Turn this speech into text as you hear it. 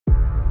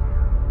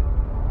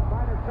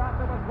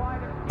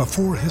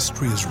Before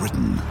history is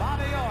written,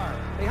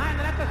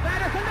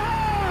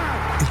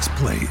 it's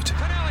played.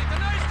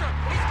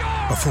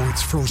 Before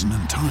it's frozen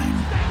in time,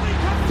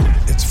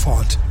 it's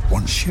fought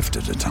one shift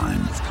at a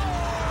time.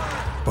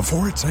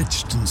 Before it's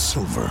etched in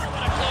silver,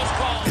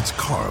 it's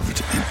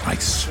carved in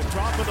ice.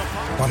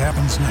 What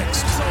happens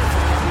next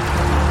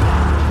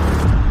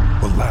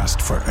will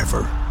last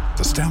forever.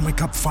 The Stanley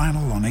Cup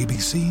Final on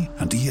ABC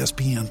and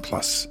ESPN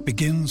Plus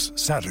begins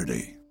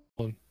Saturday.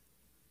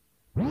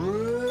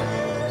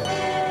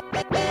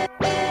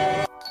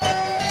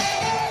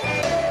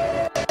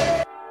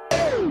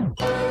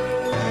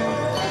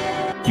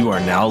 You are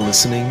now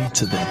listening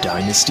to the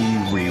Dynasty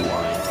Rewind.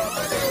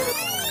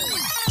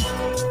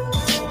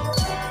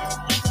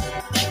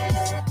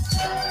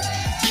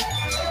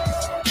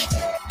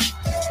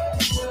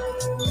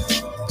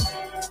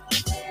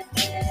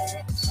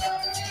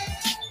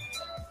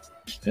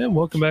 And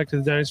welcome back to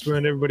the Dynasty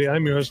Rewind, everybody.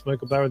 I'm your host,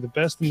 Michael Bauer. The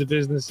best in the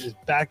business is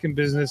back in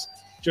business.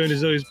 Joined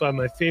as always by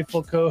my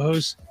faithful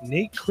co-host,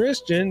 Nate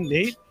Christian.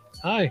 Nate,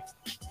 hi.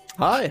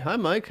 Hi,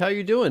 Mike. How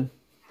you doing?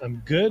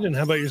 I'm good, and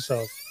how about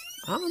yourself?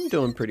 I'm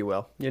doing pretty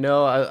well. You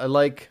know, I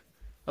like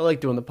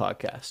doing the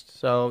podcast.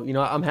 So, you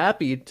know, I'm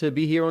happy to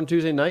be here on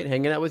Tuesday night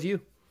hanging out with you.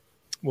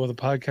 Well, the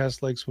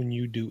podcast likes when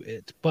you do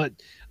it. But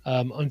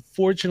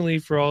unfortunately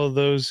for all of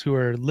those who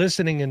are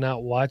listening and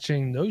not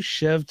watching, no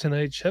Chev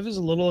tonight. Chev is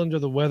a little under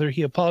the weather.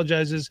 He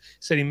apologizes,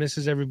 said he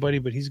misses everybody,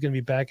 but he's going to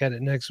be back at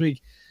it next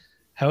week.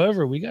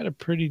 However, we got a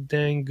pretty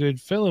dang good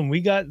fill-in.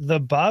 We got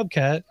the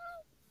Bobcat.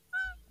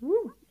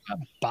 Woo.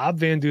 Bob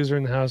Van Duzer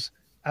in the house.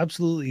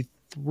 Absolutely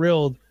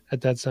thrilled at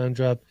that sound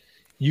drop.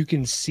 You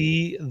can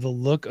see the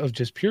look of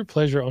just pure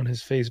pleasure on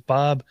his face.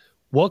 Bob,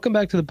 welcome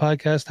back to the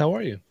podcast. How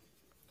are you?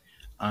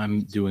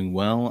 I'm doing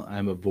well.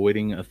 I'm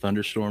avoiding a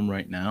thunderstorm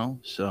right now.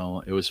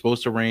 So it was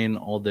supposed to rain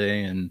all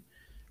day and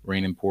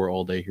rain and pour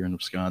all day here in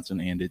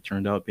Wisconsin, and it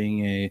turned out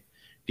being a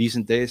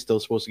decent day. Still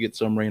supposed to get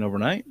some rain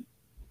overnight,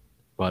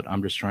 but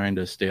I'm just trying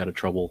to stay out of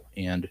trouble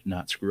and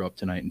not screw up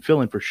tonight and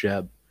fill in for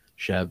Chev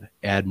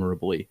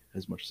admirably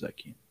as much as I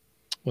can.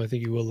 Well, I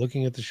think you will,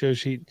 looking at the show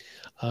sheet.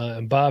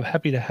 And Bob,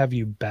 happy to have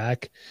you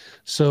back.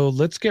 So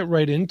let's get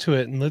right into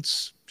it, and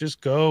let's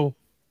just go.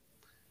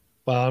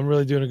 Wow, I'm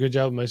really doing a good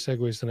job with my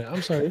segues tonight.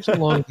 I'm sorry, it's a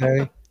long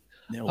day.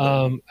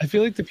 I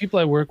feel like the people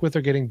I work with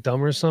are getting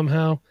dumber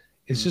somehow.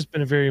 It's just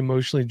been a very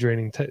emotionally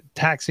draining,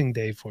 taxing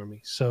day for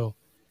me. So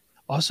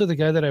also the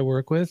guy that I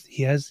work with,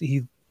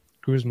 he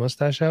grew his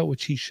mustache out,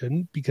 which he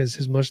shouldn't because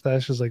his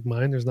mustache is like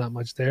mine. There's not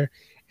much there.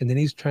 And then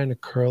he's trying to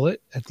curl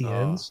it at the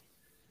ends.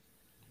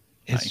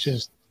 It's nice.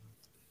 Just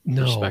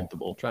no.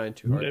 Respectable. Trying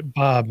too hard.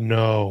 Bob,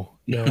 no.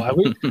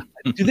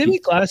 Do they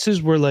make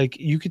glasses where like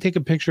you could take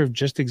a picture of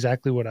just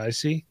exactly what I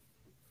see?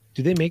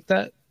 Do they make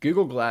that?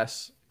 Google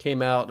Glass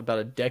came out about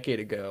a decade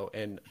ago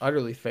and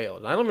utterly failed.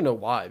 And I don't even know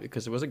why,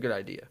 because it was a good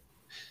idea.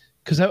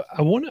 Because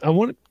I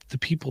want the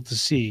people to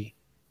see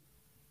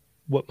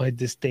what my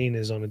disdain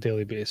is on a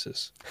daily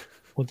basis.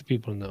 I want the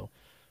people to know.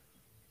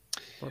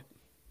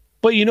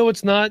 But you know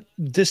what's not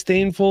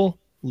disdainful?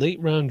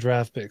 Late round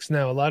draft picks.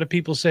 Now, a lot of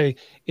people say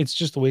it's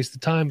just a waste of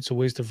time. It's a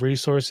waste of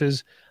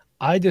resources.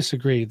 I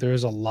disagree.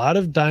 There's a lot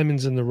of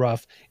diamonds in the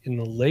rough in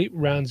the late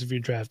rounds of your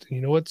draft. And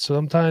you know what?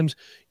 Sometimes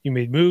you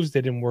made moves,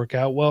 they didn't work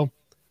out well.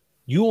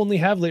 You only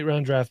have late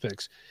round draft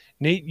picks.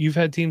 Nate, you've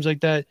had teams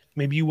like that.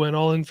 Maybe you went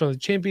all in for the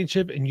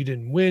championship and you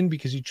didn't win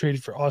because you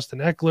traded for Austin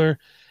Eckler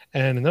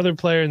and another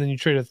player, and then you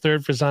traded a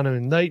third for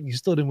Zonovan Knight and you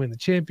still didn't win the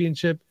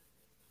championship.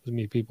 With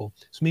me, people.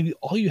 So maybe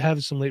all you have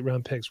is some late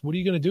round picks. What are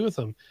you going to do with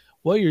them?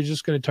 Well, you're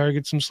just going to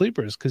target some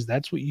sleepers because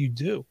that's what you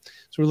do.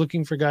 So we're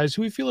looking for guys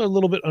who we feel are a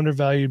little bit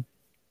undervalued.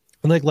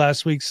 And like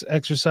last week's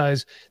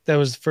exercise, that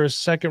was the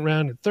first, second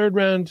round, and third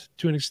round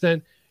to an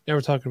extent. Now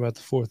we're talking about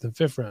the fourth and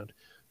fifth round.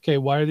 Okay,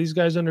 why are these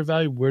guys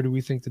undervalued? Where do we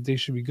think that they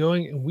should be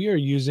going? And we are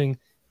using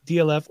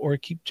DLF or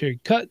keep trade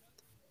cut,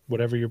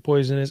 whatever your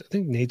poison is. I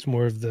think Nate's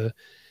more of the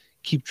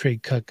keep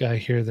trade cut guy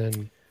here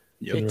than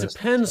it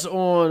depends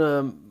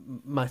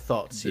on my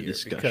thoughts the here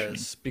discussion.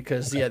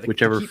 because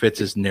Whichever fits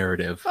his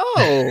narrative.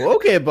 Oh,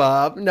 okay,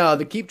 Bob. No,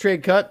 the keep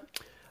trade cut.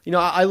 You know,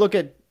 I look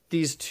at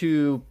these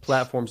two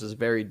platforms as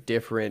very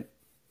different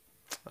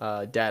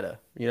data.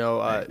 You know,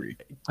 I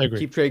agree.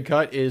 Keep trade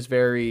cut is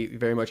very,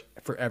 very much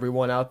for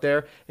everyone out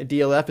there, and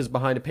DLF is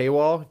behind a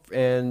paywall,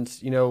 and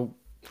you know,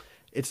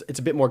 it's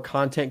a bit more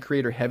content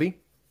creator heavy,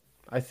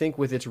 I think,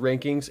 with its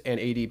rankings and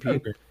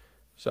ADP.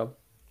 So,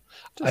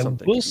 I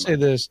will say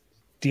this: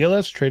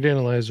 DLF's trade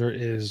analyzer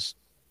is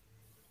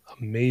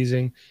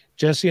amazing.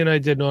 Jesse and I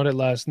did an audit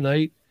last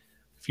night.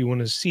 If you want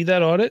to see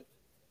that audit,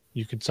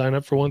 you could sign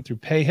up for one through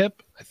PayHip.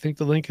 I think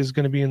the link is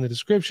going to be in the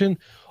description.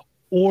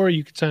 Or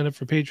you could sign up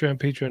for Patreon,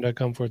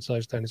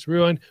 patreon.com/Dynasty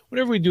Rewind.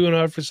 Whenever we do an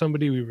audit for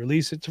somebody, we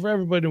release it for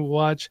everybody to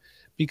watch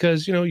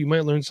because, you know, you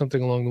might learn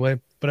something along the way.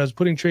 But I was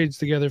putting trades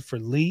together for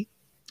Lee,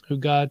 who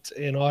got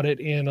an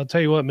audit. And I'll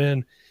tell you what,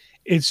 man,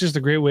 it's just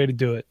a great way to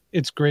do it.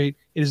 It's great.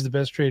 It is the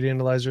best trade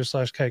analyzer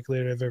 /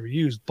 calculator I've ever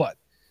used. But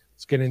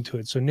let's get into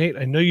it. So, Nate,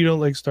 I know you don't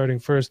like starting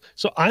first.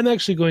 So I'm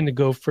actually going to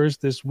go first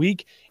this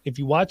week. If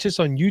you watch this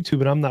on YouTube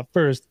and I'm not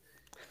first,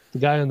 the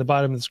guy on the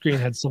bottom of the screen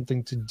had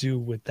something to do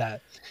with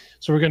that.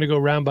 So we're going to go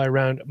round by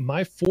round.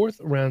 My 4th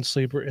round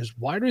sleeper is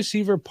wide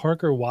receiver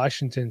Parker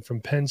Washington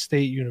from Penn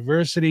State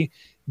University.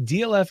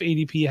 DLF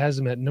ADP has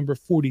him at number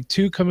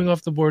 42 coming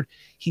off the board.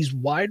 He's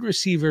wide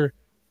receiver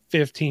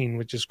 15,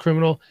 which is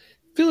criminal.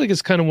 I feel like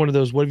it's kind of one of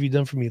those what have you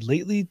done for me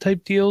lately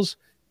type deals.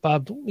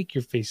 Bob, don't make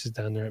your faces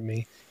down there at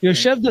me.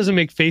 Chev doesn't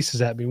make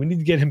faces at me. We need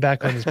to get him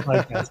back on this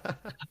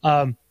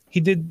podcast. He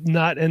did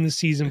not end the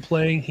season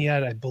playing. He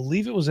had, I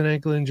believe it was an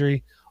ankle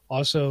injury.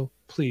 Also,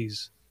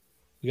 please,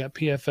 we got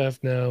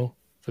PFF now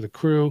for the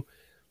crew.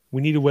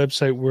 We need a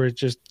website where it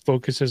just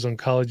focuses on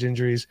college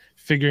injuries,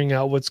 figuring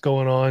out what's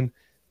going on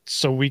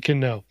so we can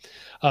know.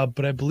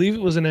 But I believe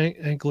it was an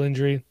ankle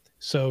injury.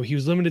 So he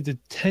was limited to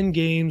 10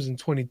 games in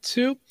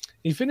 22.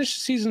 He finished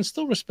the season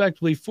still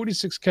respectably,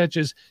 46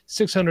 catches,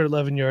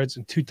 611 yards,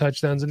 and 2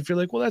 touchdowns. And if you're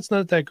like, well, that's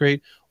not that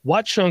great,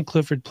 watch Sean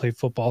Clifford play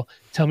football.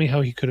 Tell me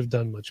how he could have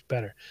done much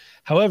better.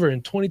 However,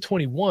 in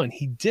 2021,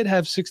 he did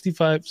have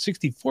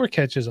 64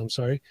 catches,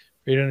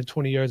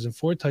 820 yards and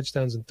 4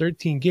 touchdowns in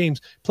 13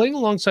 games, playing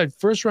alongside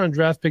first-round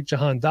draft pick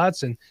Jahan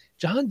Dotson.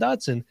 Jahan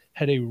Dotson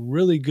had a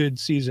really good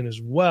season as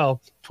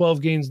well,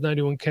 12 games,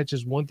 91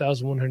 catches,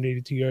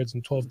 1,182 yards,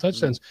 and 12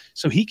 touchdowns.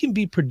 So he can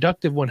be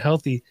productive when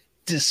healthy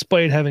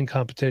despite having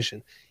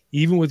competition.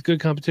 Even with good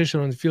competition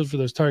on the field for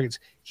those targets,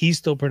 he's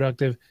still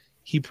productive.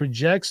 He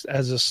projects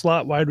as a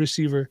slot wide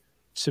receiver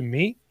to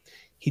me.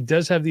 He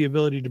does have the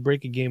ability to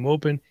break a game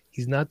open.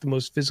 He's not the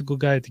most physical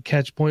guy at the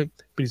catch point,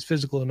 but he's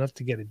physical enough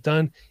to get it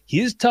done.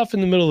 He is tough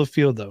in the middle of the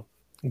field, though.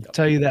 I can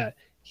tell you that.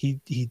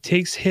 He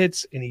takes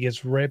hits and he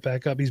gets right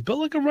back up. He's built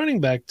like a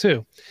running back,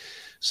 too.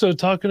 So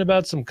talking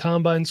about some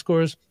combine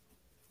scores,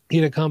 he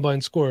had a combine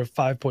score of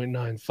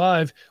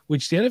 5.95,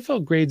 which the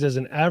NFL grades as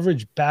an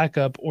average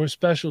backup or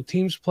special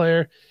teams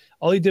player.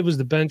 All he did was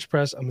the bench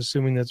press. I'm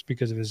assuming that's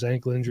because of his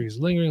ankle injury. He's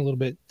lingering a little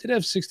bit. Did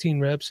have 16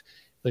 reps,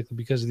 likely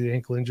because of the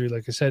ankle injury.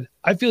 Like I said,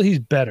 I feel he's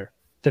better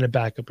than a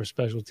backup or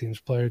special teams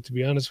player, to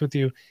be honest with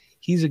you.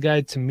 He's a guy,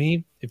 to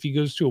me, if he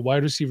goes to a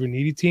wide receiver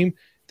needy team,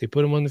 they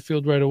put him on the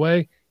field right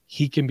away,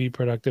 he can be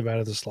productive out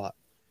of the slot.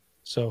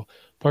 So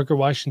Parker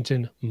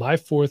Washington, my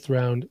 4th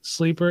round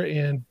sleeper.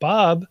 And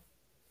Bob,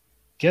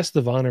 guest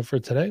of honor for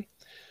today,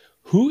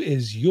 who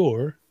is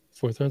your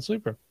 4th round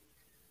sleeper?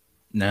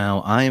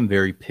 Now, I am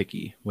very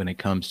picky when it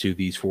comes to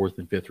these 4th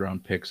and 5th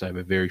round picks. I have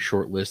a very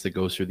short list that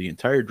goes through the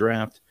entire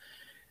draft,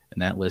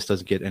 and that list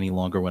doesn't get any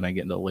longer when I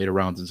get into the later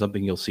rounds. And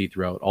something you'll see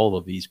throughout all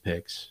of these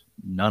picks,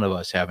 none of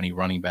us have any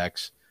running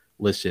backs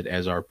listed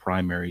as our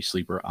primary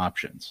sleeper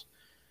options.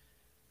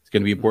 It's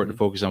going to be important to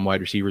focus on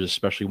wide receivers,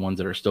 especially ones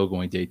that are still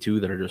going day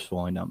 2 that are just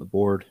falling down the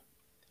board,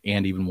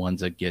 and even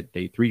ones that get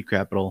day 3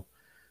 capital.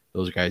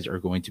 Those guys are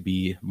going to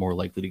be more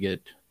likely to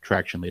get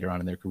traction later on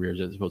in their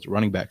careers as opposed to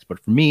running backs. But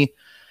for me,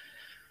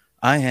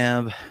 I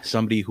have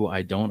somebody who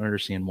I don't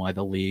understand why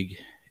the league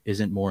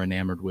isn't more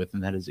enamored with,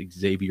 and that is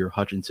Xavier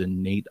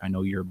Hutchinson. Nate, I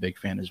know you're a big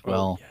fan as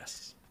well. Oh,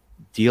 yes.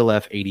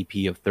 DLF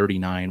ADP of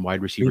 39,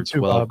 wide receiver too,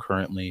 12 Bob.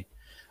 Currently.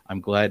 I'm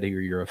glad to hear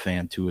you're a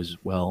fan too as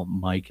well,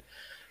 Mike.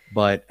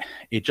 But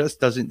it just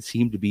doesn't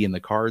seem to be in the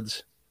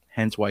cards,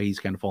 hence why he's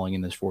kind of falling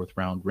in this 4th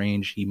round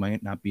range. He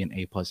might not be an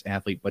A-plus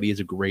athlete, but he is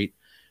a great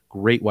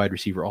wide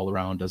receiver all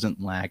around,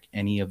 doesn't lack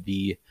any of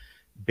the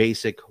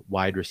basic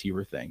wide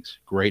receiver things.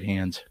 Great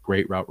hands,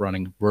 great route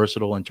running,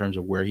 versatile in terms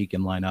of where he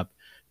can line up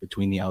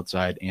between the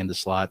outside and the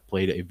slot,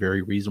 played a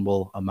very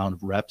reasonable amount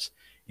of reps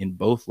in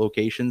both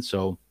locations.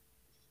 So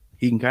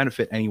he can kind of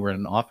fit anywhere in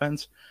an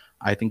offense.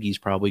 I think he's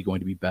probably going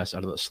to be best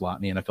out of the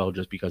slot in the NFL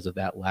just because of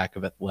that lack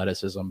of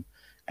athleticism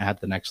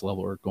at the next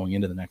level or going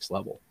into the next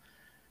level.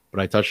 But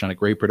I touched on a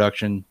great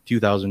production,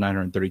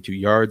 2,932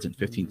 yards and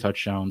 15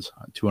 touchdowns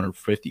on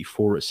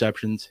 254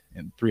 receptions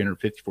and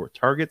 354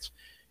 targets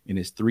in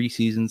his 3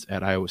 seasons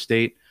at Iowa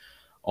State,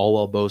 all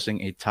while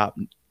boasting a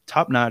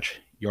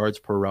top-notch yards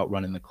per route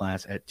run in the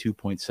class at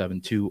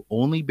 2.72,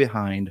 only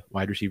behind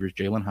wide receivers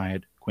Jalen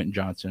Hyatt, Quentin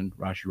Johnson,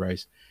 Rashee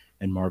Rice,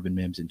 and Marvin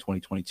Mims in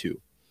 2022.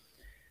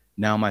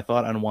 Now, my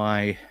thought on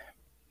why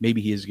maybe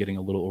he is getting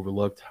a little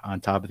overlooked on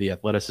top of the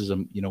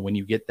athleticism, when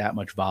you get that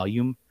much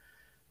volume,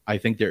 I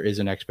think there is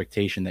an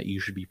expectation that you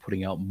should be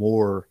putting out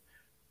more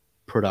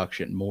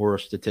production, more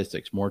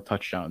statistics, more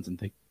touchdowns,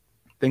 and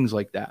things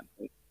like that.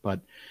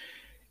 But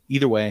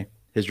either way,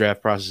 his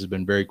draft process has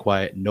been very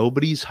quiet.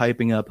 Nobody's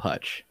hyping up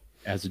Hutch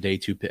as a day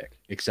 2 pick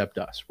except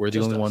us. We're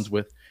the only ones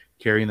with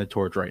carrying the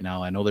torch right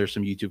now. I know there's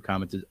some YouTube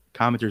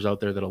commenters out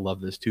there that'll love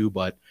this too,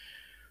 but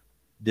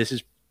this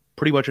is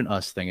pretty much an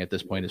us thing at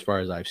this point as far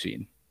as I've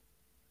seen.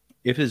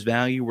 If his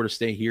value were to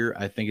stay here,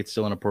 I think it's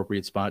still an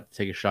appropriate spot to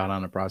take a shot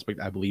on a prospect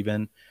I believe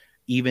in.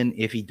 Even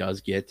if he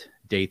does get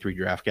day 3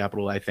 draft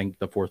capital, I think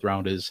the 4th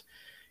round is,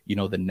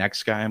 the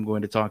next guy I'm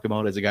going to talk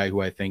about as a guy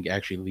who I think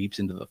actually leaps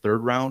into the 3rd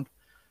round.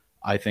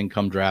 I think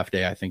come draft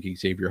day, I think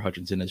Xavier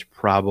Hutchinson is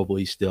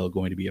probably still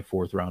going to be a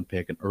 4th round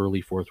pick, an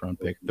early 4th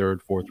round pick, 3rd,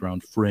 4th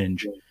round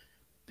fringe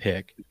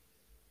pick.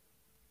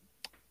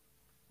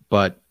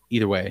 But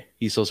either way,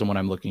 he's still someone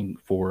I'm looking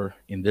for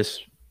in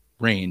this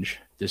range,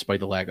 despite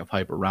the lack of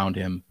hype around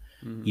him,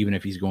 even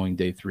if he's going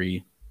day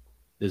 3.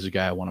 this is a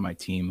guy I want on my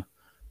team,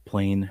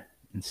 plain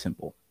and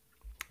simple.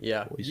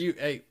 Yeah,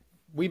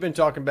 we've been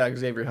talking about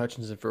Xavier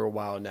Hutchinson for a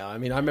while now. I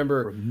mean, I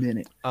remember For a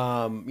minute.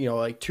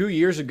 like 2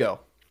 years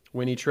ago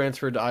when he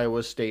transferred to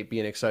Iowa State,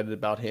 being excited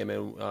about him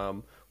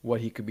and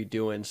what he could be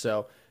doing.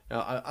 So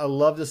I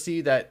love to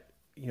see that,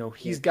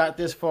 he's got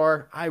this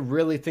far. I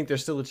really think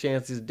there's still a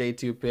chance he's a day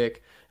 2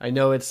 pick. I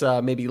know it's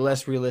maybe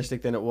less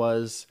realistic than it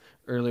was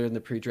earlier in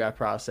the pre-draft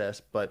process,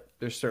 but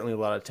there's certainly a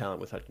lot of talent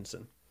with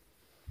Hutchinson.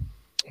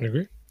 I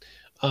agree.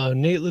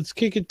 Nate, let's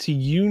kick it to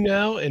you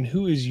now. And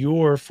who is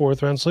your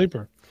 4th round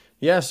sleeper?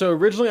 Yeah, so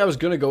originally I was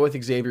going to go with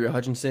Xavier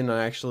Hutchinson.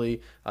 I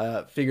actually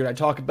figured I'd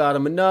talk about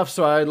him enough,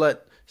 so I'd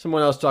let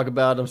someone else talk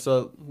about him.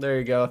 So there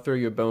you go. I'll throw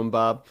you a bone,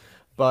 Bob.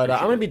 But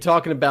I'm going to be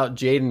talking about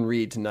Jayden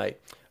Reed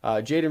tonight.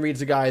 Jayden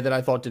Reed's a guy that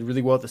I thought did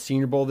really well at the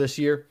Senior Bowl this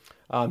year.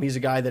 He's a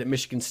guy that at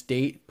Michigan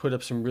State put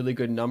up some really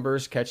good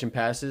numbers catching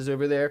passes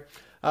over there.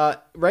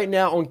 Right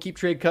now on Keep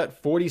Trade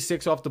Cut,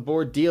 46 off the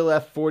board,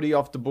 DLF 40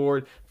 off the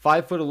board,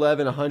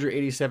 5'11",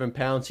 187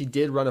 pounds. He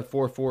did run a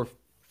 4.45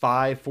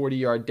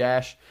 40-yard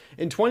dash.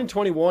 In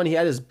 2021, he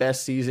had his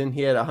best season.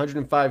 He had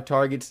 105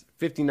 targets,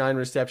 59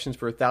 receptions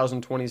for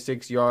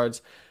 1,026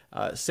 yards,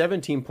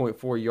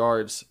 17.4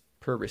 yards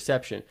per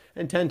reception,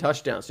 and 10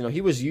 touchdowns.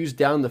 He was used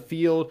down the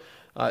field.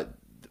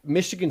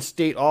 Michigan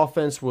State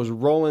offense was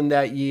rolling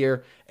that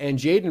year, and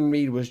Jayden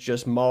Reed was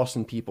just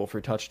mossing people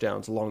for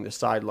touchdowns along the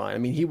sideline. I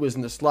mean, he was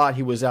in the slot,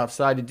 he was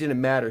outside, it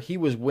didn't matter. He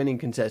was winning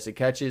contested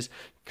catches,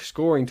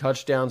 scoring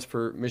touchdowns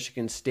for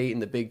Michigan State in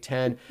the Big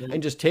Ten,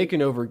 and just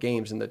taking over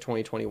games in the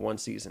 2021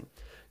 season.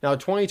 Now,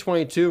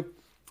 2022,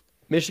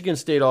 Michigan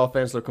State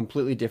offense looked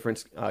completely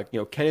different.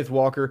 Kenneth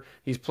Walker,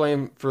 he's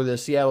playing for the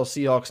Seattle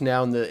Seahawks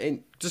now,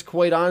 and just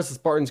quite honest, the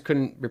Spartans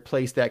couldn't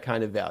replace that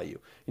kind of value.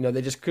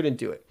 They just couldn't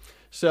do it.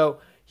 So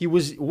he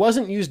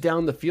wasn't used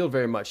down the field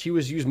very much. He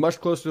was used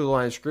much closer to the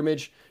line of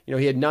scrimmage.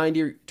 He had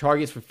 90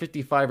 targets for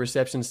 55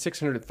 receptions,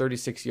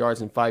 636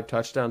 yards, and 5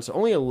 touchdowns. So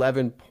only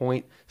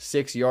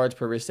 11.6 yards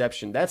per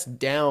reception. That's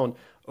down,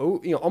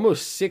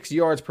 almost 6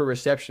 yards per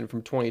reception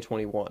from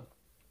 2021.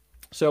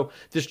 So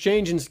this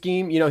change in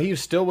scheme, he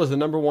still was the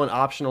number 1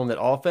 option on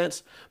that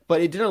offense,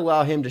 but it didn't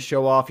allow him to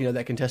show off,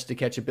 that contested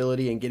catch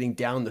ability and getting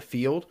down the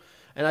field.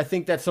 And I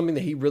think that's something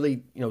that he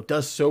really,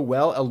 does so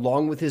well,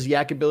 along with his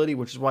yak ability,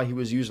 which is why he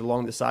was used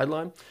along the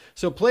sideline.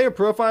 So Player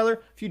Profiler,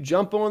 if you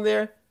jump on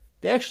there,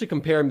 they actually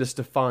compare him to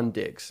Stephon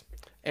Diggs.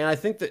 And I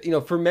think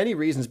that, for many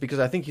reasons, because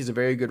I think he's a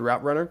very good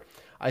route runner.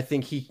 I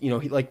think he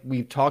like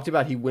we've talked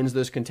about, he wins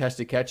those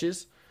contested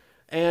catches.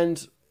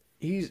 And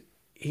he's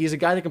a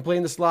guy that can play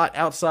in the slot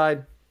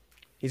outside.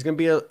 He's going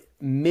to be a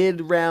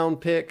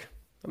mid-round pick.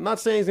 I'm not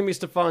saying he's going to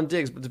be Stephon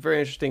Diggs, but it's a very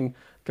interesting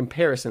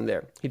comparison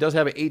there. He does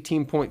have an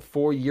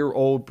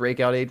 18.4-year-old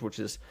breakout age, which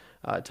is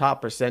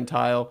top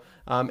percentile.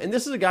 And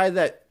this is a guy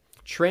that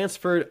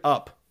transferred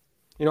up.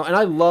 And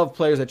I love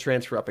players that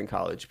transfer up in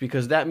college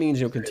because that means,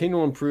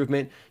 continual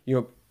improvement.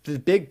 The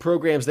big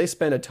programs, they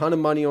spend a ton of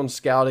money on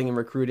scouting and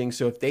recruiting.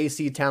 So if they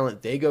see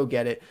talent, they go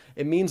get it.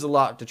 It means a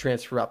lot to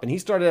transfer up. And he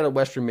started out at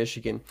Western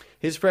Michigan.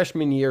 His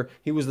freshman year,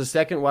 he was the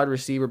second wide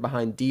receiver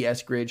behind D.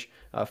 Eskridge,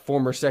 a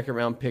former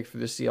second-round pick for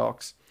the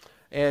Seahawks.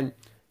 And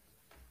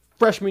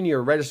freshman year,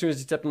 right as soon as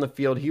he stepped on the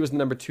field, he was the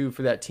number 2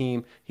 for that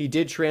team. He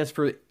did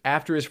transfer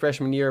after his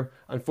freshman year.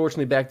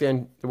 Unfortunately, back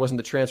then, there wasn't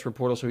the transfer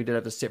portal, so he did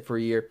have to sit for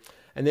a year.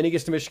 And then he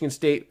gets to Michigan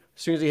State.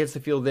 As soon as he hits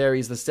the field there,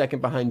 he's the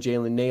second behind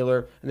Jalen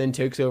Naylor, and then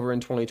takes over in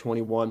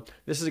 2021.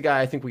 This is a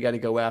guy I think we got to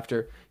go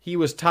after. He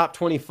was top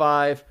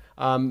 25,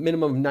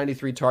 minimum of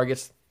 93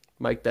 targets.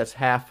 Mike, that's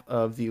half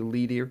of the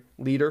leader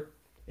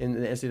in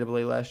the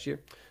NCAA last year.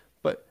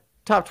 But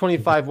top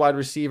 25 wide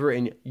receiver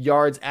in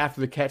yards after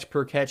the catch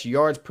per catch,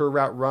 yards per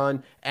route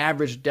run,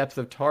 average depth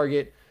of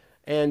target,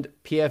 and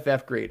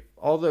PFF grade.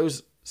 All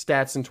those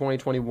stats in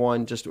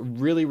 2021, just a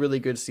really, really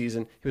good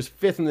season. He was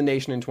 5th in the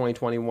nation in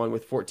 2021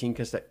 with 14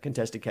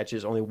 contested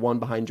catches, only 1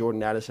 behind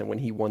Jordan Addison when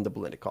he won the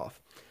Biletnikoff.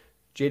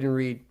 Jayden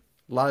Reed,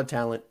 a lot of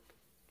talent.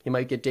 He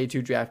might get day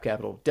 2 draft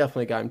capital.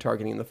 Definitely a guy I'm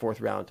targeting in the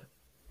 4th round.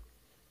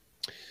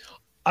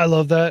 I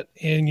love that.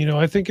 And,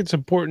 I think it's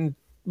important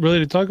really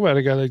to talk about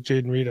a guy like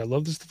Jayden Reed. I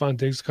love the Stephon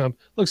Diggs comp.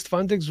 Look,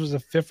 Stephon Diggs was a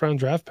 5th-round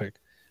draft pick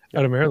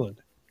out of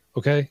Maryland.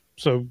 Okay,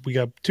 so we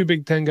got 2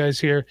 Big Ten guys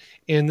here,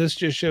 and this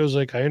just shows,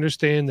 I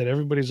understand that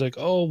everybody's like,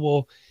 oh,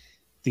 well,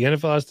 the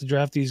NFL has to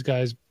draft these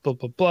guys, blah,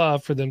 blah, blah,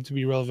 for them to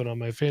be relevant on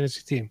my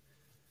fantasy team.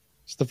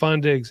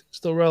 Stephon Diggs,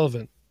 still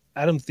relevant.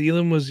 Adam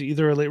Thielen was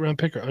either a late-round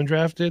pick or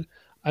undrafted,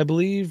 I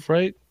believe,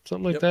 right?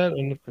 Something like that.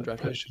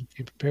 I should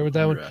be prepared with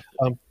that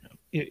one.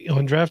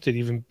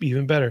 Undrafted,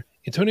 even better.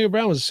 Antonio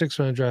Brown was a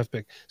 6th-round draft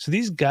pick. So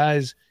these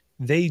guys,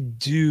 they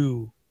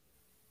do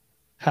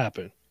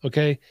happen,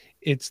 okay?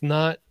 It's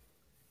not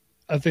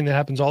a thing that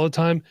happens all the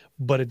time,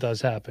 but it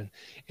does happen.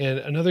 And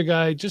another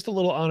guy, just a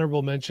little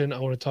honorable mention I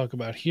want to talk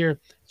about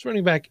here. It's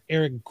running back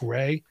Eric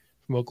Gray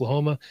from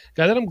Oklahoma.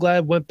 Guy that I'm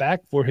glad went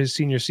back for his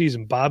senior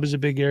season. Bob is a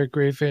big Eric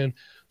Gray fan.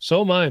 So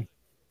am I.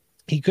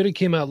 He could have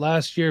came out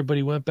last year, but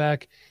he went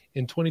back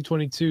In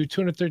 2022,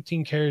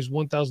 213 carries,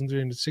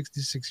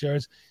 1,366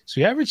 yards. So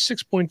he averaged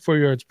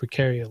 6.4 yards per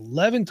carry,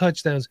 11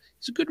 touchdowns.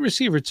 He's a good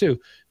receiver, too.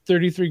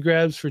 33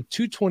 grabs for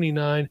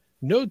 229,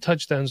 no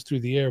touchdowns through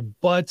the air.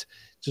 But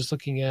just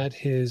looking at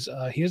his,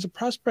 he has a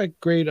prospect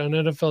grade on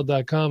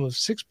NFL.com of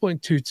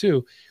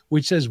 6.22,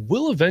 which says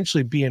will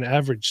eventually be an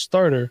average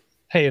starter.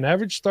 Hey, an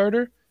average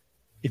starter,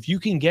 if you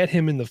can get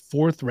him in the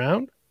 4th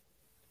round,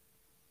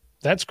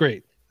 that's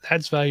great.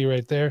 That's value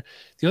right there.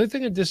 The only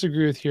thing I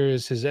disagree with here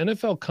is his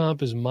NFL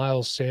comp is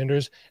Miles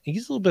Sanders. And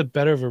he's a little bit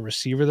better of a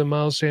receiver than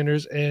Miles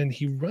Sanders, and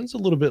he runs a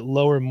little bit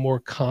lower, more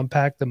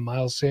compact than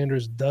Miles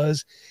Sanders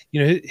does.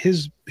 You know,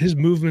 his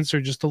movements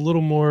are just a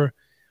little more.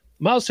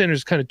 Miles Sanders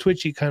is kind of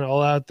twitchy, kind of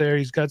all out there.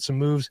 He's got some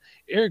moves.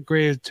 Eric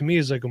Gray, to me,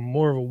 is like a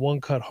more of a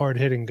one-cut,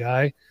 hard-hitting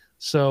guy.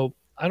 So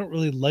I don't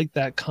really like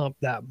that comp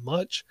that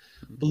much.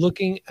 But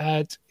looking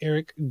at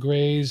Eric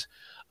Gray's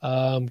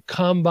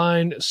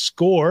combine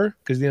score,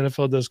 because the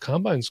NFL does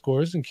combine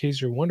scores, in case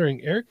you're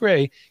wondering, Eric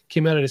Gray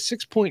came out at a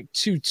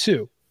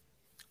 6.22,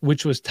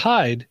 which was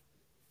tied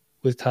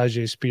with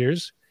Tajay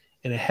Spears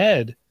and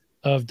ahead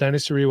of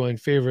Dynasty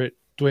Rewind favorite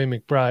Dwayne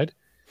McBride,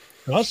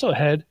 and also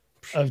ahead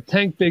of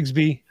Tank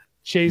Bigsby,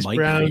 Chase Mike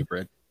Brown,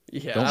 favorite.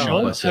 Yeah, Don't I show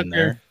don't us in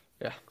there.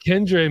 Yeah.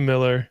 Kendre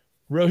Miller,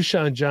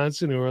 Roshan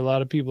Johnson, who a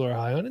lot of people are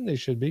high on, and they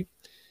should be.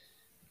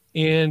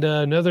 And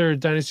another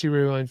Dynasty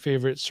Rewind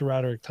favorite,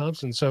 Roderick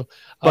Thompson. So,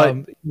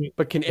 But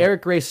can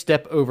Eric Gray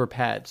step over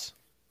pads?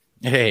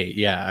 Hey,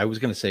 yeah, I was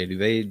gonna say, do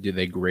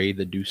they grade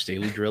the Deuce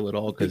Staley drill at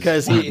all?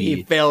 Because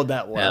he failed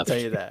that one. I'll tell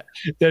you that.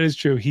 that is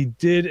true. He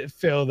did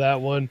fail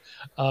that one.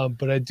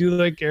 But I do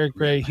like Eric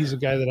Gray. He's a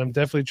guy that I'm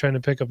definitely trying to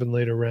pick up in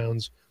later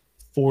rounds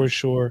for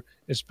sure,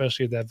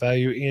 especially at that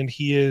value. And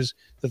he is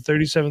the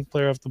 37th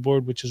player off the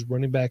board, which is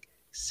running back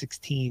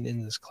 16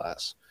 in this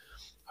class.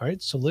 All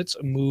right, so let's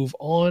move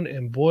on.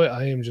 And boy,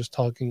 I am just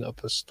talking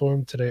up a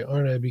storm today,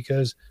 aren't I?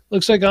 Because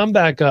looks like I'm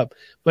back up.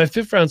 My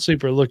 5th round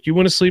sleeper. Look, you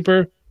want a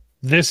sleeper?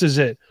 This is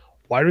it.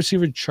 Wide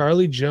receiver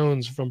Charlie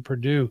Jones from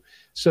Purdue.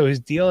 So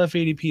his DLF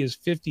ADP is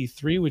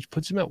 53, which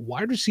puts him at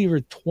wide receiver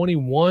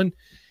 21.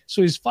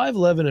 So he's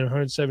 5'11 and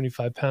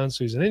 175 pounds.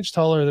 So he's an inch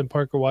taller than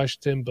Parker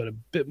Washington, but a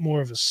bit more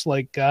of a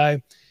slight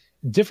guy.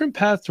 Different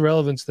path to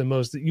relevance than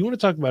most. You want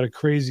to talk about a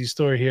crazy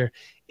story here.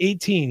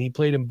 18, he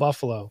played in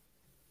Buffalo.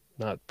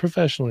 Not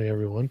professionally,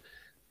 everyone.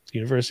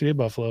 University of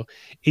Buffalo.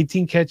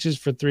 18 catches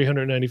for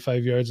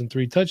 395 yards and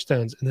 3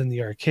 touchdowns. And then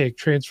the archaic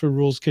transfer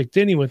rules kicked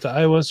in. He went to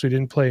Iowa, so he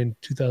didn't play in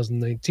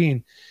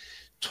 2019.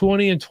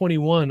 20 and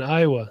 21,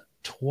 Iowa.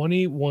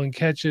 21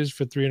 catches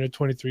for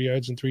 323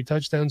 yards and 3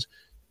 touchdowns.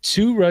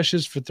 2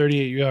 rushes for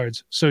 38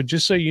 yards. So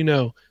just so you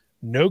know,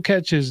 no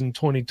catches in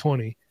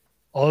 2020.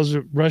 All his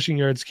rushing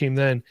yards came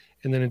then.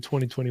 And then in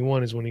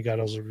 2021 is when he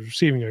got all his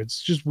receiving yards.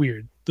 It's just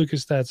weird. Look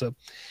his stats up.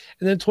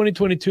 And then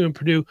 2022 in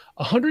Purdue,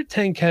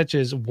 110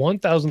 catches,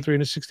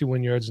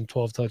 1,361 yards, and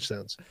 12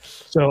 touchdowns.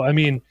 So, I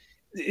mean,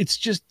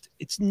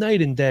 it's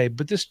night and day.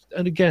 But this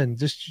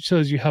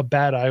shows you how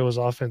bad Iowa's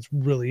offense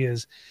really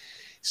is.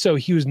 So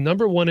he was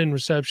number 1 in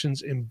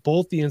receptions in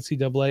both the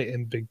NCAA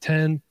and Big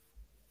Ten.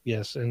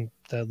 Yes, and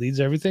that leads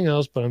everything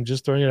else, but I'm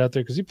just throwing it out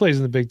there because he plays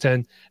in the Big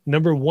Ten.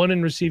 Number 1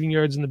 in receiving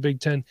yards in the Big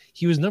Ten.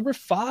 He was number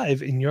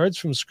 5 in yards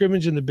from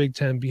scrimmage in the Big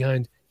Ten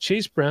behind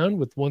Chase Brown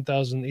with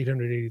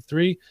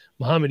 1,883,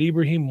 Muhammad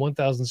Ibrahim,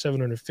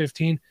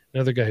 1,715,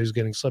 another guy who's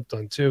getting slept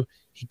on too.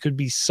 He could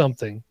be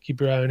something. Keep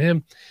your eye on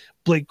him.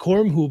 Blake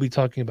Corum, who we'll be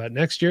talking about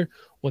next year,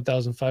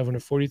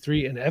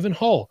 1,543, and Evan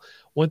Hall,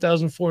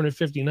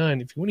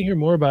 1,459. If you want to hear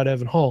more about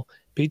Evan Hall,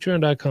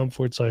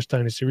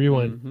 patreon.com/Dynasty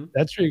Rewind. Mm-hmm.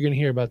 That's where you're going to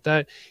hear about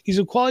that. He's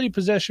a quality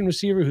possession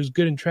receiver who's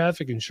good in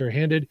traffic and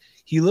sure-handed.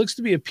 He looks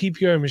to be a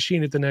PPR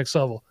machine at the next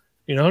level.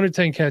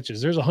 110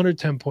 catches. There's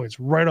 110 points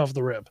right off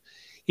the rip.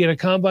 He had a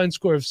combine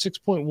score of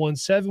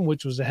 6.17,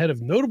 which was ahead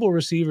of notable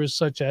receivers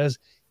such as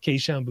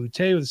Keishawn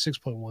Butte with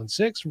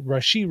 6.16,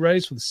 Rashee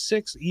Rice with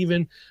 6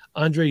 even,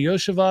 Andre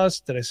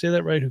Yoshivas, did I say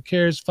that right? Who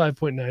cares?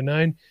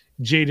 5.99,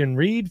 Jaden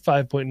Reed,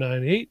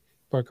 5.98,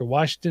 Parker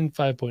Washington,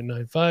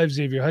 5.95,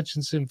 Xavier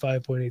Hutchinson,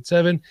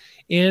 5.87,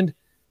 and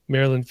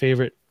Maryland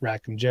favorite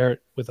Rakim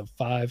Jarrett with a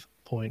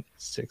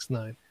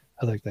 5.69.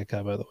 I like that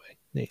guy, by the way,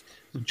 Nate.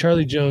 So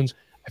Charlie Jones,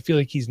 I feel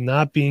like he's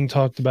not being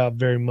talked about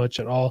very much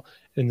at all.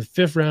 In the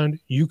 5th round,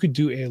 you could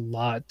do a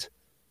lot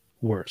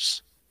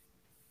worse.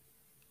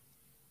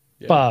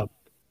 Yeah. Bob.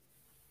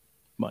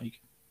 Mike.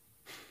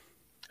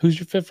 Who's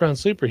your 5th round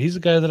sleeper? He's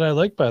a guy that I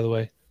like, by the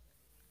way.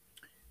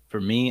 For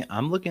me,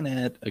 I'm looking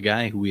at a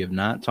guy who we have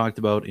not talked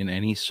about in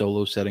any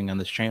solo setting on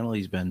this channel.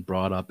 He's been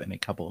brought up in a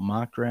couple of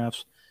mock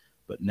drafts,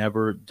 but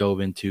never dove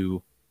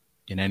into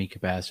in any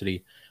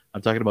capacity.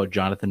 I'm talking about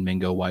Jonathan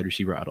Mingo, wide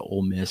receiver out of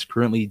Ole Miss.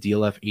 Currently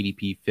DLF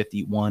ADP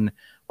 51,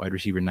 wide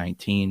receiver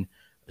 19.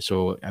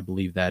 So I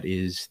believe that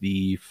is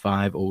the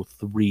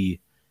 503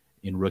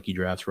 in rookie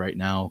drafts right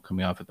now,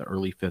 coming off at the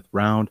early 5th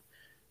round.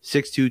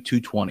 6'2",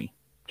 220.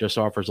 Just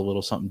offers a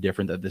little something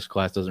different that this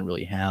class doesn't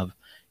really have.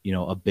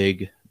 A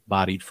big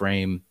bodied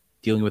frame,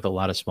 dealing with a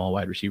lot of small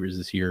wide receivers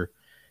this year.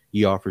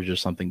 he offers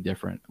just something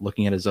different.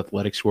 Looking at his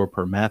athletic score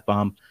per math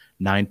bomb,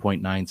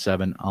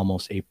 9.97,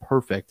 almost a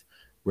perfect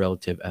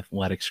relative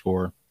athletic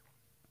score.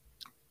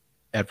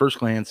 At first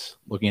glance,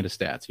 looking at his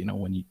stats,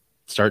 when you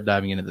start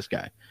diving into this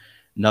guy,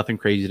 nothing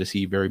crazy to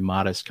see, very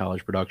modest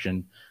college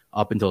production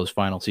up until his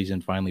final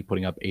season, finally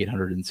putting up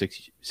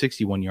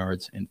 861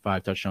 yards and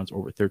 5 touchdowns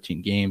over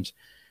 13 games,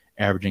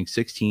 averaging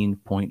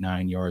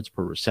 16.9 yards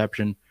per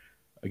reception.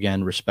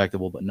 Again,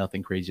 respectable, but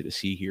nothing crazy to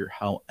see here.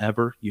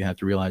 However, you have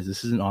to realize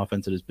this is an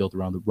offense that is built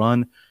around the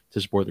run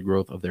to support the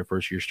growth of their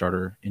first-year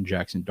starter in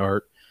Jackson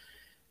Dart,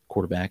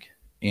 quarterback.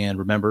 And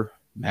remember,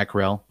 Matt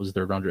Corral was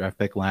their round draft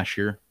pick last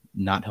year,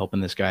 not helping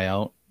this guy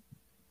out.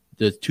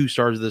 The 2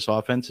 stars of this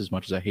offense, as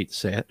much as I hate to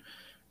say it,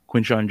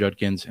 Quinshon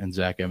Judkins and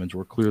Zach Evans,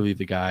 were clearly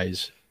the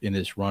guys in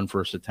this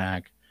run-first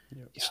attack,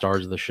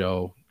 stars of the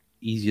show.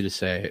 Easy to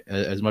say.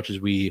 As much as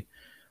we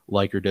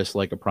like or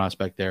dislike a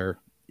prospect there,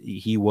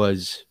 he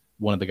was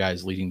one of the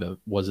guys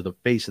was the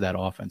face of that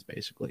offense,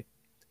 basically.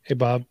 Hey,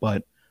 Bob.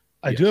 But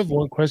I do have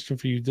one question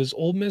for you. Does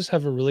Ole Miss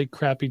have a really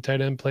crappy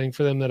tight end playing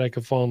for them that I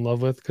could fall in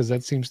love with? Because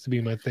that seems to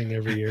be my thing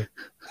every year.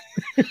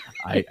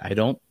 I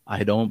don't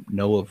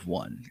know of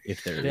one.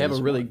 If they have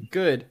a really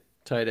good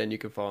tight end you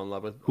could fall in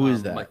love with. Who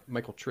is that?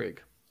 Michael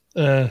Trigg.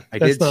 I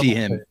did see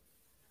him.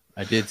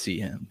 I did see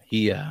him.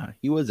 He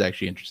was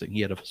actually interesting.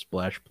 He had a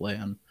splash play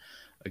on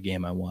a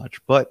game I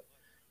watched. But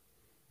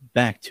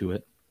back to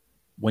it.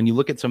 When you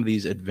look at some of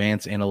these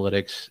advanced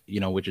analytics,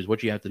 which is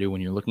what you have to do when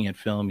you're looking at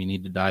film, you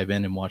need to dive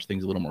in and watch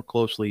things a little more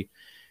closely.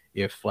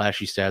 If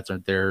flashy stats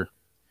aren't there,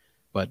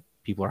 but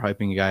people are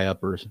hyping a guy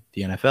up, or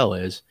the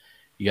NFL is,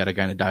 you got to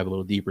kind of dive a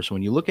little deeper. So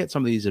when you look at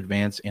some of these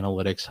advanced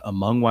analytics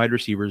among wide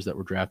receivers that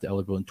were drafted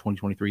eligible in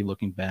 2023,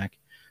 looking back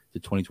to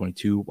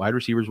 2022, wide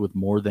receivers with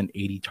more than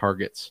 80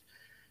 targets,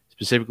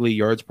 specifically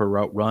yards per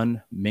route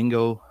run,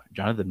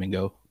 Jonathan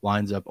Mingo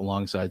lines up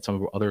alongside some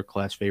of our other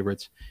class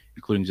favorites,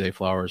 including Zay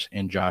Flowers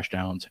and Josh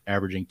Downs,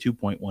 averaging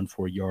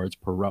 2.14 yards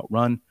per route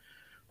run.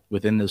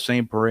 Within the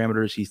same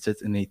parameters, he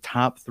sits in the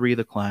top 3 of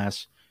the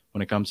class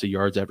when it comes to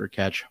yards after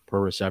catch per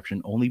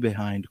reception, only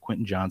behind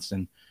Quentin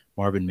Johnston,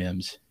 Marvin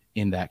Mims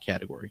in that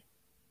category.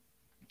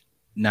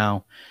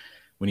 Now,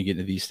 when you get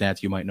into these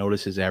stats, you might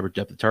notice his average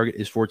depth of target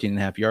is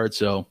 14.5 yards.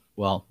 So,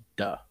 well,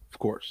 duh, of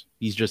course.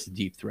 He's just a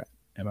deep threat.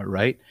 Am I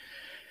right?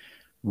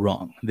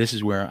 Wrong. This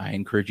is where I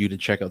encourage you to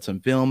check out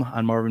some film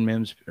on Marvin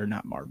Mims, or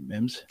not Marvin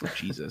Mims.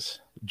 Jesus.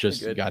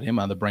 Just got him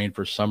on the brain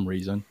for some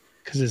reason.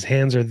 Because his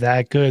hands are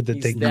that good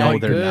that they know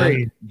they're not.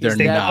 Brain. They're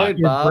not.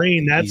 Your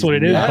brain, that's what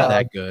it is. Not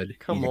that good.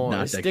 Come on,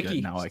 not sticky, that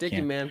good. Now sticky, I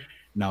can't, man.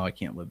 Now I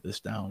can't live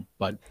this down.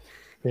 But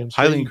Damn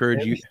highly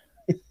encourage you.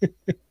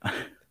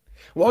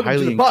 Welcome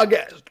to the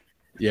podcast.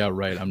 Yeah,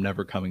 right. I'm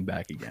never coming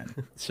back again.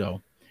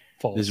 So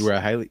False. This is where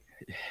I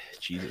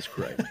Jesus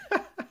Christ.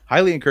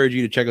 Highly encourage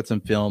you to check out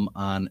some film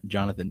on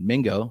Jonathan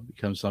Mingo,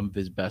 because some of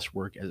his best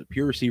work as a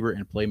pure receiver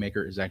and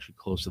playmaker is actually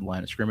close to the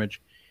line of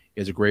scrimmage.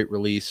 He has a great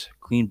release,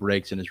 clean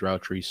breaks in his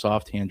route tree,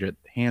 soft hands at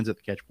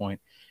the catch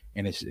point,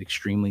 and is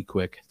extremely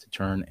quick to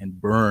turn and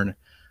burn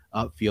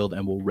upfield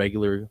and will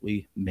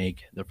regularly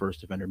make the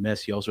first defender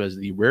miss. He also has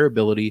the rare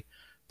ability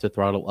to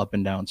throttle up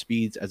and down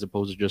speeds, as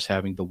opposed to just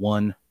having the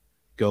one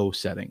go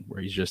setting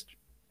where he's just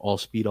all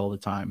speed all the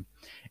time.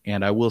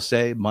 And I will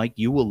say, Mike,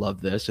 you will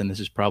love this, and this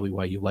is probably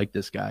why you like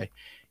this guy.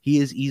 He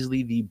is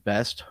easily the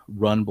best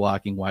run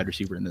blocking wide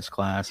receiver in this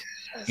class,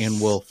 and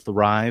will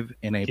thrive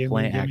in a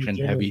play action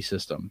heavy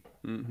system.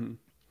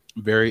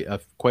 Mm-hmm.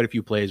 Quite a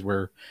few plays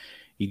where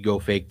he'd go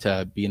fake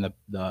to be in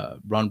the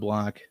run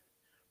block,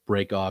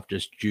 break off,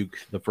 just juke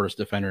the first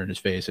defender in his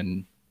face,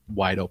 and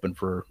wide open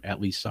for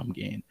at least some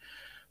gain.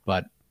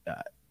 But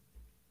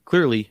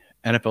clearly,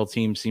 NFL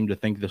teams seem to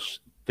think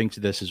to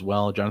this as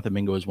well. Jonathan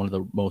Mingo is one of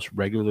the most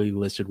regularly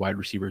listed wide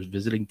receivers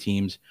visiting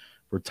teams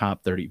for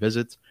top 30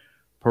 visits.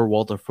 Per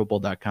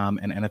WalterFootball.com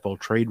and NFL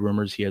Trade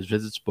Rumors, he has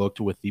visits booked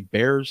with the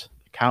Bears,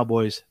 the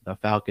Cowboys, the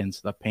Falcons,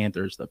 the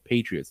Panthers, the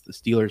Patriots, the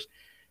Steelers,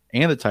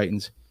 and the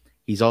Titans.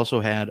 He's also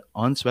had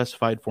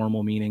unspecified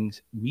formal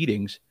meetings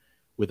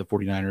with the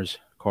 49ers,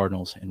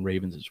 Cardinals, and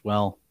Ravens as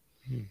well.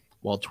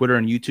 While Twitter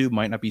and YouTube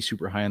might not be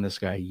super high on this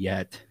guy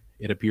yet,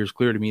 it appears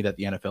clear to me that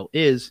the NFL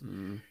is,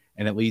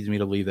 and it leads me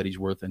to believe that he's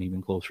worth an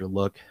even closer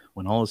look.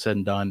 When all is said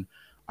and done,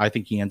 I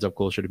think he ends up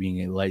closer to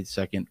being a late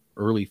second,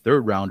 early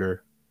third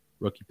rounder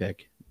rookie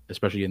pick,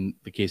 especially in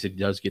the case that he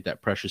does get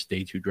that precious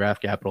day 2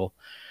 draft capital.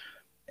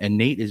 And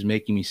Nate is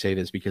making me say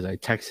this because I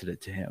texted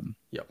it to him.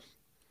 Yep.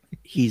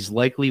 He's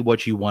likely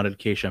what you wanted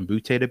Kayshon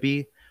Boutte to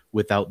be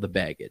without the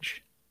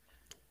baggage.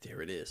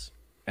 There it is.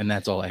 And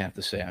that's all I have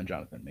to say on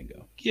Jonathan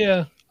Mingo.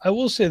 Yeah, I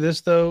will say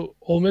this, though.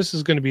 Ole Miss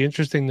is going to be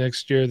interesting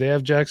next year. They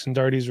have Jackson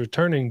Darty's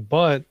returning,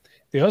 but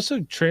they also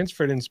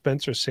transferred in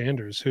Spencer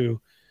Sanders, who,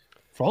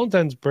 for all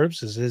intents and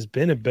purposes, has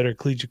been a better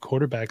collegiate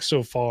quarterback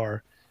so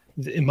far,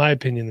 in my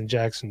opinion, than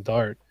Jackson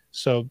Dart.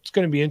 So it's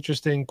going to be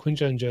interesting.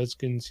 Quinshon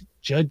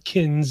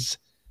Judkins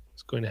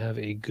is going to have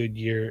a good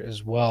year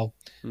as well.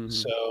 Mm-hmm.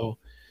 So,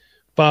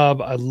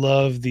 Bob, I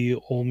love the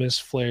Ole Miss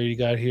flair you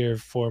got here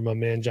for my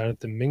man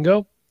Jonathan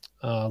Mingo.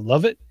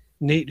 Love it.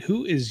 Nate,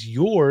 who is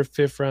your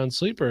 5th round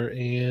sleeper?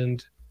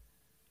 And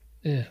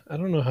I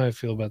don't know how I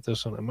feel about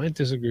this one. I might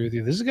disagree with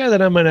you. This is a guy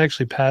that I might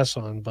actually pass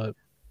on, but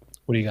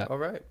what do you got? All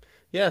right.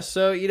 Yeah,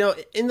 so,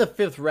 in the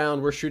 5th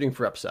round, we're shooting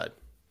for upside.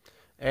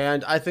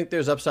 And I think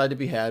there's upside to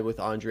be had with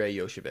Andrei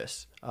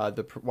Iosivas,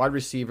 the wide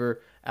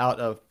receiver out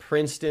of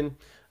Princeton.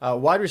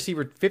 Wide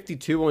receiver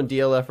 52 on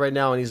DLF right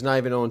now, and he's not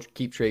even on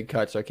keep trade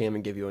cut, so I can't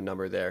even give you a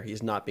number there.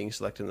 He's not being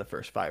selected in the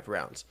first 5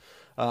 rounds.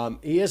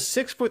 He is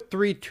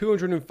 6'3",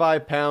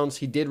 205 pounds.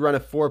 He did run a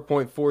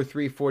 4.43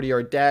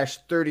 40-yard dash,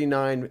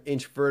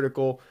 39-inch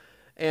vertical,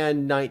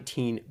 and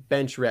 19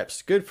 bench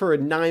reps. Good for a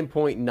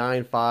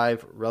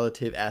 9.95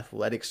 relative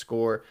athletic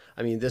score.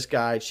 I mean, this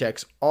guy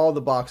checks all the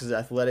boxes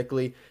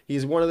athletically.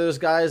 He's one of those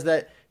guys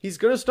that he's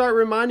going to start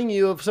reminding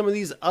you of some of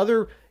these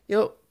other,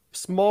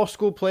 small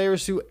school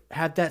players who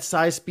had that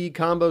size speed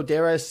combo.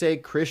 Dare I say,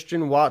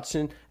 Christian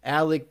Watson,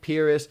 Alec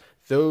Pierce,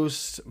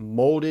 those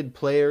molded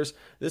players.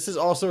 This is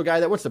also a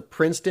guy that went to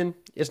Princeton.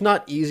 It's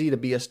not easy to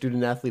be a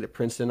student athlete at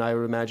Princeton, I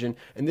would imagine.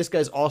 And this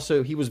guy's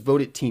also, he was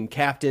voted team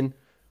captain.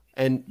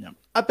 And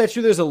I bet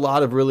you there's a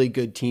lot of really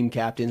good team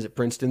captains at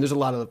Princeton. There's a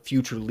lot of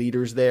future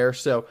leaders there.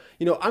 So,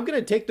 I'm going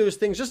to take those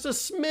things just a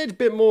smidge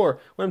bit more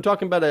when I'm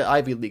talking about an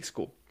Ivy League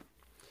school.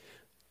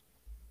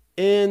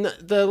 In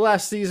the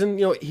last season,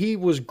 he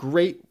was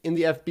great in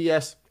the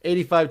FBS.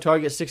 85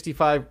 targets,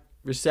 65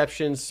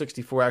 receptions,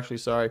 64 actually,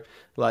 sorry,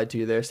 lied to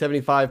you there.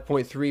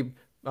 75.3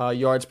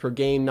 yards per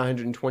game,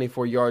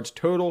 924 yards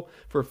total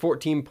for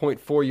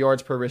 14.4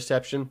 yards per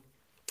reception.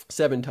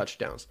 7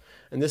 touchdowns.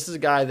 And this is a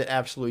guy that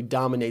absolutely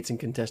dominates in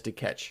contested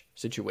catch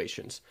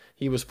situations.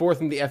 He was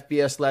 4th in the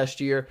FBS last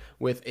year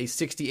with a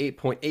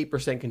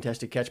 68.8%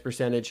 contested catch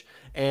percentage.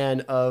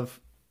 And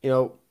of,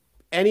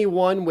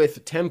 anyone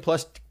with 10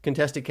 plus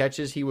contested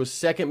catches, he was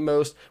 2nd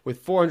most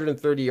with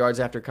 430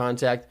 yards after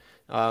contact.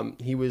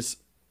 He was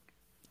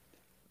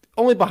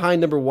only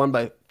behind number 1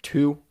 by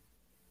 2.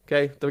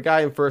 Okay, the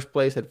guy in first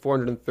place had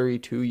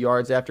 432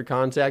 yards after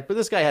contact, but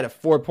this guy had a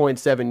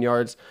 4.7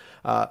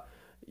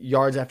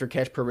 yards after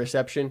catch per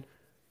reception.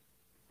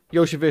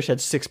 Iosivas had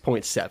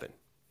 6.7.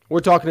 We're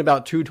talking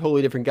about 2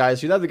 totally different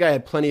guys. The other guy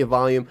had plenty of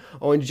volume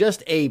on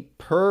just a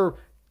per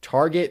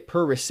target,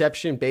 per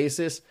reception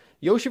basis.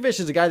 Iosivas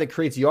is a guy that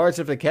creates yards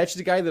after the catch.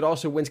 He's a guy that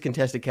also wins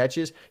contested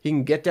catches. He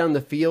can get down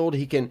the field.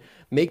 He can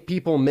make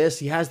people miss.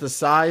 He has the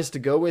size to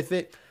go with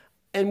it.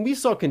 And we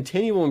saw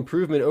continual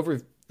improvement over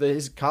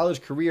his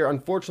college career.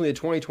 Unfortunately, the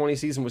 2020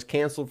 season was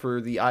canceled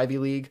for the Ivy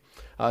League,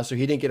 so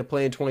he didn't get to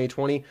play in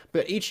 2020.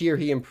 But each year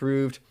he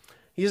improved.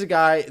 He's a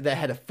guy that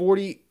had a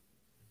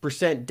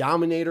 40%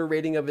 dominator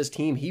rating of his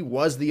team. He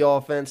was the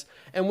offense.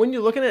 And when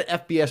you're looking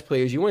at FBS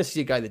players, you want to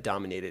see a guy that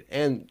dominated.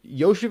 And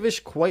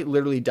Iosivas quite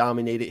literally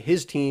dominated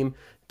his team,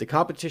 the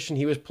competition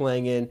he was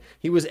playing in.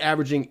 He was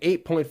averaging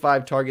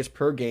 8.5 targets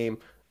per game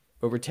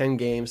over 10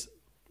 games.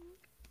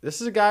 This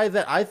is a guy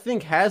that I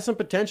think has some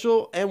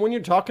potential. And when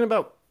you're talking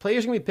about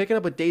players going to be picking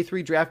up with day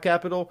 3 draft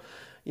capital,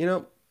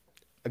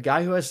 a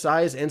guy who has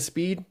size and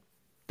speed,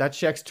 that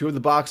checks 2 of the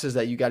boxes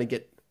that you got to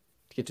get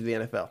to the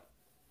NFL.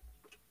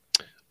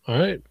 All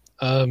right.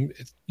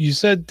 You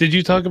said, did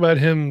you talk about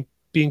him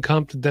being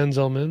comped to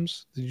Denzel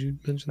Mims? Did you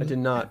mention that? I did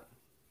not.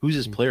 Who's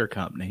his player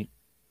comp, Nate?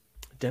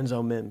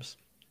 Denzel Mims.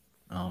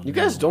 Oh, you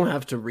guys don't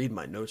have to read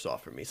my notes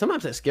off for me.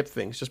 Sometimes I skip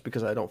things just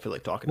because I don't feel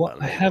like talking about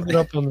them. I have it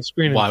up on the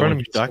screen in Why front would of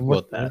me. you talk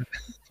about that?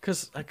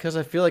 Because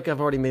I feel like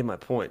I've already made my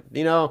point.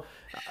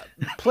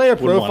 Player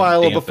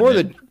profiler before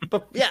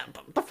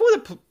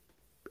the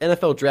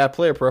NFL draft,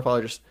 player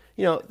profiler just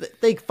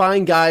they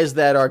find guys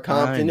that are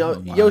comped.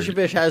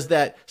 Iosivas has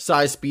that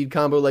size speed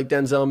combo like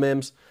Denzel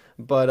Mims,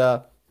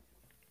 but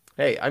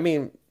hey, I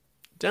mean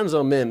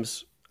Denzel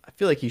Mims, I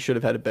feel like he should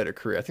have had a better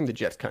career. I think the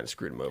Jets kind of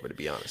screwed him over, to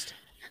be honest.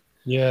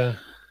 Yeah.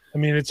 I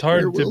mean, it's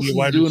hard to be a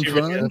wide receiver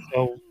in the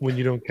NFL when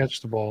you don't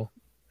catch the ball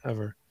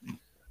ever.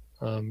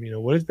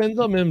 What has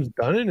Denzel Mims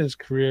done in his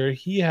career?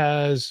 He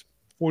has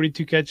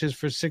 42 catches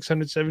for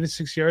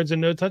 676 yards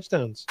and no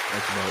touchdowns.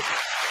 That's about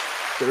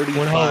 35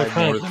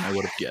 more than I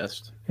would have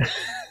guessed.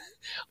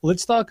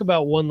 Let's talk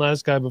about one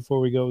last guy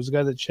before we go. It was a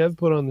guy that Chev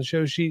put on the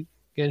show sheet.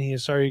 Again, he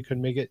is sorry he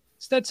couldn't make it.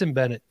 Stetson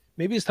Bennett.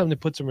 Maybe it's time to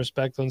put some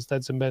respect on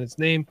Stetson Bennett's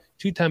name.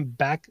 2-time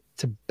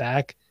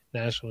back-to-back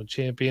national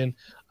champion.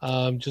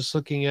 Just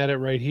looking at it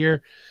right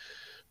here.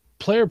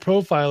 Player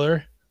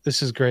profiler.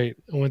 This is great.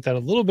 I went down a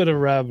little bit of a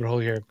rabbit hole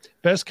here.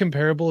 Best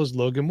comparable is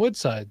Logan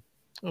Woodside.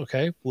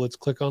 Okay, well, let's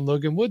click on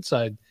Logan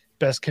Woodside.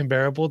 Best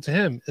comparable to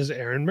him is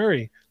Aaron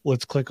Murray.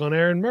 Let's click on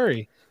Aaron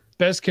Murray.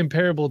 Best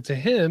comparable to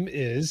him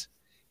is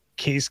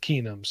Case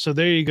Keenum. So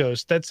there you go.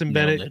 Stetson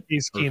Bennett,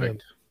 Case Keenum.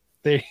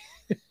 There.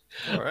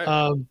 All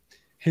right.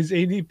 His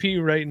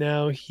ADP right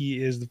now,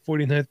 he is the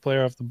 49th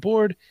player off the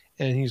board,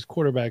 and he's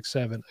quarterback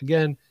 7.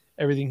 Again,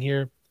 everything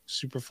here,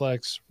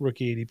 Superflex,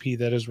 rookie ADP.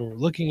 That is what we're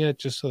looking at,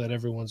 just so that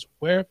everyone's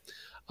aware.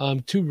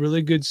 2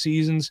 really good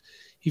seasons.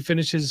 He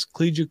finished his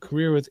collegiate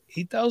career with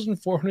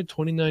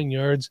 8,429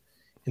 yards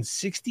and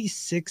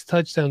 66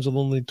 touchdowns with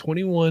only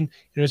 21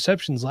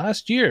 interceptions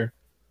last year.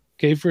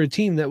 okay, for a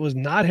team that was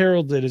not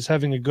heralded as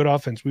having a good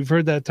offense. We've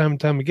heard that time and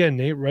time again,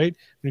 Nate, right?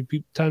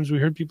 Times we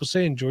heard people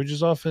saying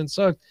Georgia's offense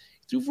sucked.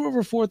 He threw for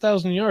over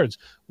 4,000 yards.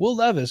 Will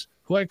Levis,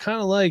 who I kind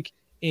of like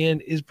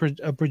and is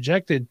a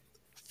projected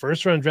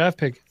first-round draft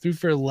pick, threw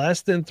for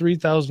less than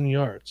 3,000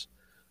 yards.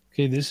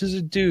 Okay, this is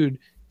a dude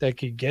that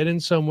could get in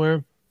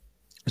somewhere,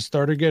 a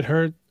starter get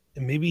hurt,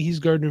 and maybe he's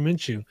Gardner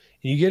Minshew, and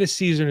you get a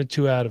season or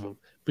two out of him.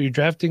 But you're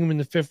drafting him in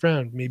the 5th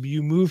round. Maybe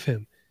you move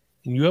him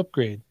and you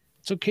upgrade.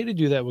 It's okay to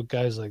do that with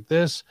guys like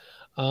this.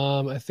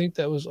 I think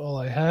that was all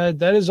I had.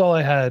 That is all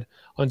I had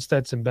on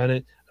Stetson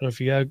Bennett. I don't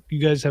know if you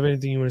guys have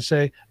anything you want to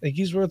say. I think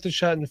he's worth a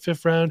shot in the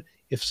 5th round.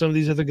 If some of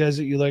these other guys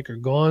that you like are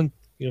gone,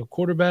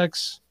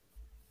 quarterbacks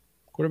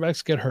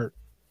get hurt.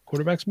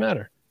 Quarterbacks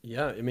matter.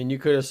 Yeah, I mean, you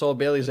could have sold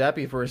Bailey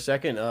Zappi for a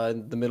second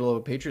in the middle of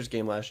a Patriots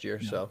game last year.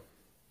 Yeah. So,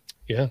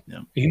 yeah,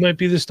 he might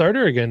be the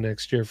starter again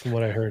next year, from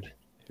what I heard.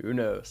 Who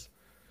knows?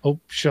 Oh,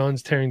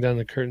 Sean's tearing down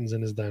the curtains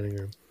in his dining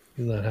room.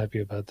 He's not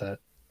happy about that.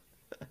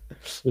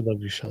 We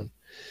love you, Sean.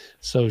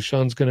 So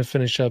Sean's going to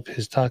finish up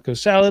his taco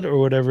salad or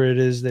whatever it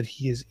is that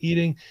he is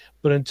eating.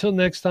 But until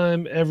next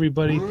time,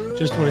 everybody,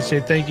 just want to say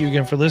thank you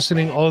again for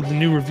listening. All of the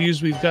new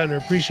reviews we've gotten are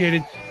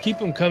appreciated. Keep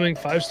them coming.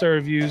 5-star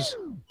reviews.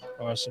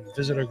 Awesome.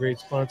 Visit our great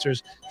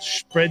sponsors.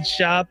 Spread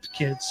Shop.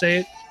 Can't say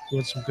it. You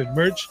want some good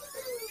merch?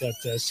 We got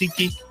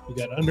SeatGeek. We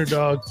got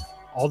Underdog.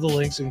 All the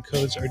links and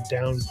codes are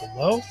down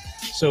below.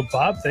 So,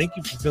 Bob, thank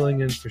you for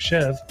filling in for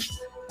Chev.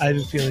 I have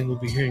a feeling we'll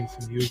be hearing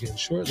from you again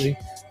shortly.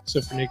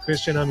 So for Nate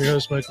Christian, I'm your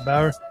host, Michael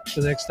Bauer.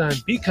 Till next time,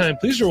 be kind,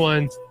 please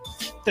rewind.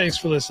 Thanks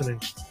for listening.